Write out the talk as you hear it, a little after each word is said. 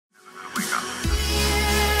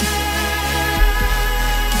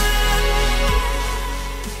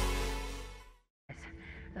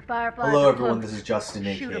fireflies. Hello are everyone, close. this is Justin,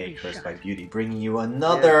 Shoot 'em, aka you Cursed shot. by Beauty, bringing you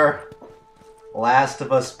another Last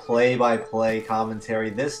of Us play-by-play commentary.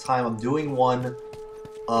 This time I'm doing one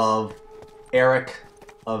of Eric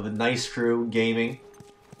of NiceCrew Gaming,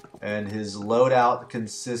 and his loadout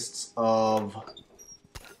consists of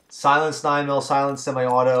Silence 9mm, Silence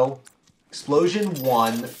Semi-Auto, Explosion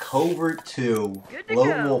 1, Covert 2, Good to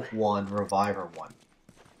Lone go. Wolf 1, Reviver 1.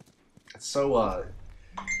 It's so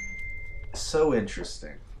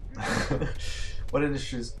interesting. What an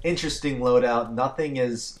interesting loadout. Nothing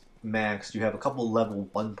is maxed. You have a couple level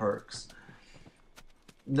 1 perks.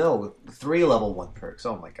 No, 3 level 1 perks.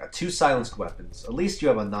 Oh my god. 2 silenced weapons. At least you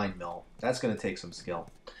have a 9mm. That's going to take some skill.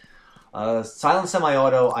 Silent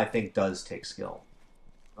Semi-Auto, I think, does take skill.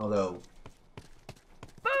 Although,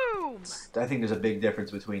 Boom! I think there's a big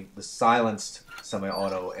difference between the silenced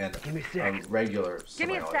Semi-Auto and Give me a a sec. regular Give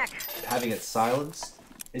me a Semi-Auto. sec. Having it silenced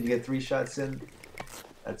and you get 3 shots in,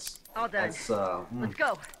 that's All done. Let's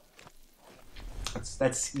go.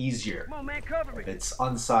 That's easier. Come on, man, cover me. If it's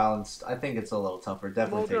unsilenced, I think it's a little tougher.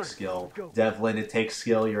 Definitely Well takes done. skill. Let's go. Definitely it takes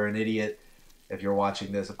skill. You're an idiot if you're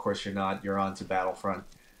watching this. Of course you're not. You're on to Battlefront.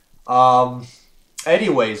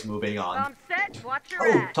 Anyways, moving on. I'm set. Watch your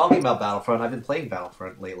Oh, ass. talking about Battlefront, I've been playing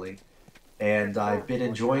Battlefront lately, and I've been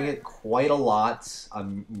enjoying it quite a lot.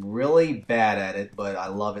 I'm really bad at it, but I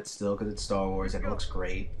love it still because it's Star Wars and it looks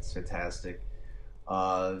great. It's fantastic.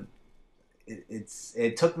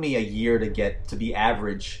 It took me a year to get to be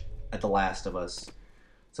average at The Last of Us,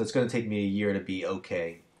 so it's going to take me a year to be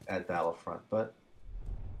okay at Battlefront. But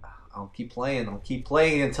I'll keep playing. I'll keep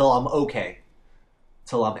playing until I'm okay,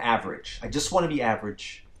 until I'm average. I just want to be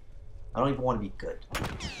average. I don't even want to be good.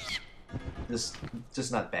 Just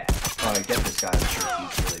not bad. Oh, I get this guy.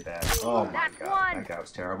 He's really bad. Oh my god, that guy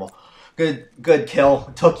was terrible. Good kill.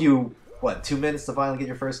 It took you what, 2 minutes to finally get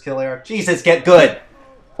your first kill, Eric? Jesus, get good.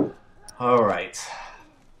 All right.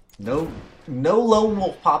 No lone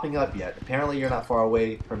wolf popping up yet. Apparently, you're not far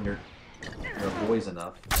away from your boys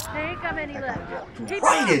enough. Ain't got many That left. guy got Keep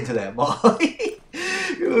right going. into that molly.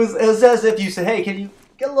 It was as if you said, "Hey, can you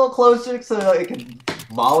get a little closer so I can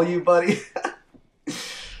molly you, buddy?"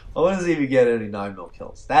 I want to see if you get any 9mm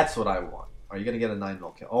kills. That's what I want. Are you gonna get a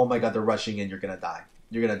 9mm kill? Oh my god, they're rushing in. You're gonna die.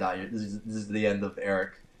 You're gonna die. This is the end of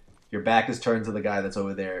Eric. Your back is turned to the guy that's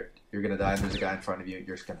over there. You're gonna die, and there's a guy in front of you.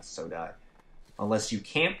 You're just gonna so die. Unless you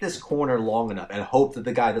camp this corner long enough and hope that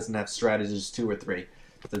the guy doesn't have strategists 2 or 3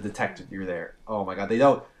 to detect if you're there. Oh my god, they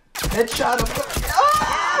don't. Headshot him.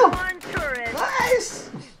 Oh! One turret. Nice!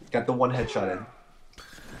 Got the 1 headshot in.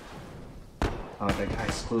 Oh, that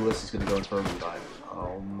guy's clueless. He's gonna go in for a revive.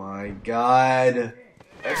 Oh my god.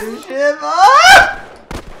 That's a shit. Ah!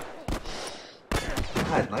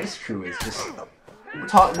 God, NiceCrew is just...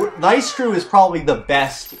 NiceCrew is probably the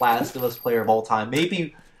best Last of Us player of all time.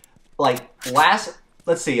 Maybe, like, let's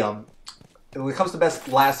see, when it comes to best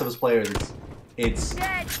Last of Us players, it's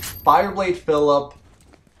Dead. Fireblade Phillip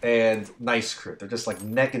and NiceCrew. They're just like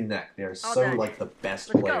neck and neck. They're so done. like the best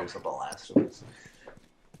Let's players go. of The Last of Us.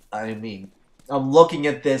 I mean, I'm looking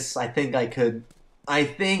at this. I think I can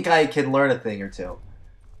learn a thing or two.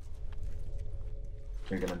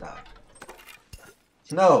 You're gonna die.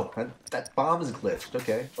 No, that bomb is glitched.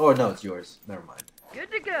 Okay. Oh no, it's yours. Never mind.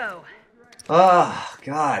 Good to go. Ah,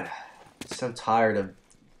 God. I'm so tired of...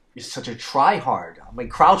 You're such a tryhard. I'm like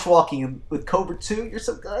crouch walking with Covert 2. You're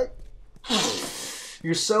so good.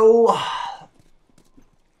 You're so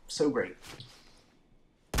great.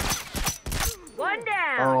 One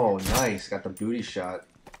down. Oh, nice. Got the booty shot.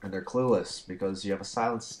 And they're clueless because you have a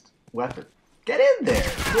silenced weapon. Get in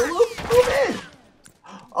there. Move in.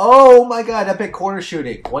 Oh my god, epic corner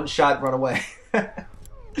shooting. 1 shot, run away.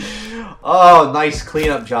 Oh, nice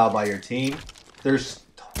cleanup job by your team.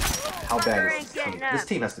 How bad is this team? This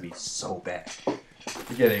team has to be so bad.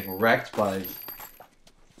 You're getting wrecked by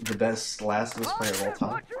the best Last of Us player of all time.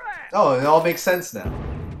 Watch your ass. Oh, it all makes sense now.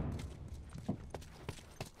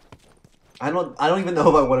 I don't even know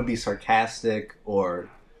if I want to be sarcastic or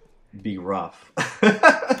be rough.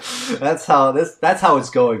 That's how it's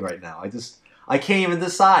going right now. I can't even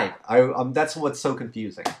decide. That's what's so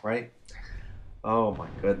confusing, right? Oh my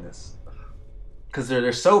goodness. Because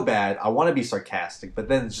they're so bad, I want to be sarcastic, but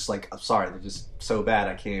then it's just like, I'm sorry, they're just so bad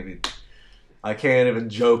I can't even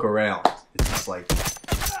joke around. It's just like,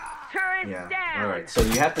 Turret yeah. down. All right, so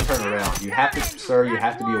you have to turn around. You have to, sir, you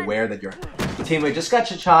have to be aware that your teammate just got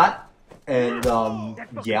your shot, and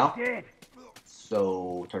yeah. Dead.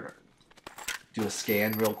 So do a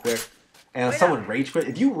scan real quick, and if someone rage quit,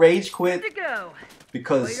 if you rage quit Good to go.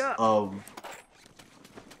 because Wait up. of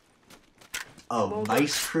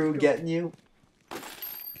NiceCrew getting you,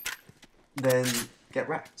 then get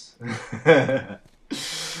wrecked.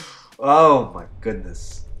 Oh my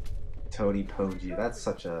goodness. Tony Ponji, that's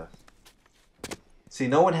such a... See,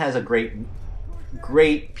 no one has a great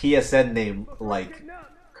PSN name like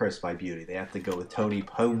Cursed by Beauty. They have to go with Tony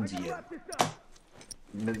Ponji.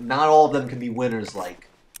 Not all of them can be winners like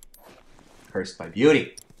Cursed by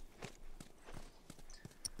Beauty.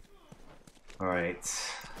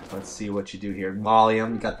 Alright, let's see what you do here. Molly, you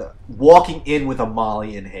got the walking in with a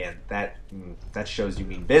Molly in hand. That shows you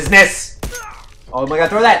mean business. Oh my god,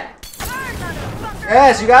 throw that!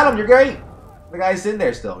 Yes, you got him, you're great! The guy's in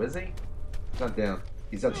there still, is he? He's not down.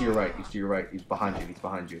 He's up to your right, he's to your right, he's behind you, he's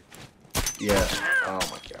behind you. Yeah, oh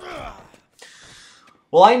my god.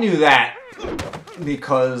 Well, I knew that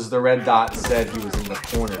because the red dot said he was in the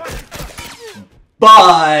corner.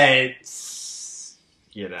 But,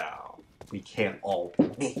 you know, we can't all...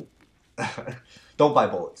 Don't buy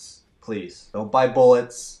bullets, please. Don't buy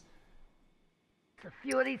bullets. A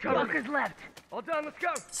few of these fuckers left. All done, let's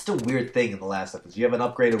go. It's a weird thing in the last episode. You have an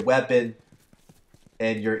upgraded weapon,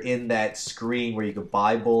 and you're in that screen where you can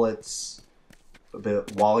buy bullets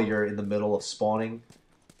while you're in the middle of spawning.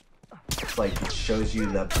 It's like it shows you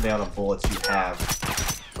the amount of bullets you have.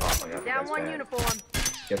 Oh my god, down one bad. uniform.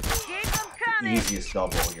 Get the easiest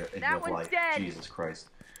double in your life. Dead. Jesus Christ.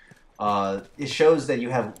 It shows that you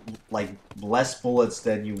have like less bullets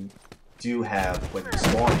than you do have when you're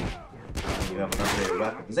spawning. You have an upgraded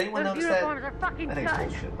weapon. Does anyone notice that? I think it's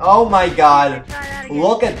bullshit. Oh my god.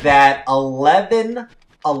 Look at that. 11,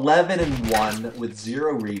 11, and 1 with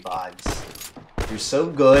 0 revives. You're so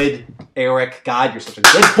good, Eric. God, you're such a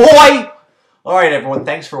good boy! Alright, everyone.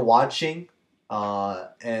 Thanks for watching.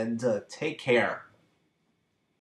 And take care.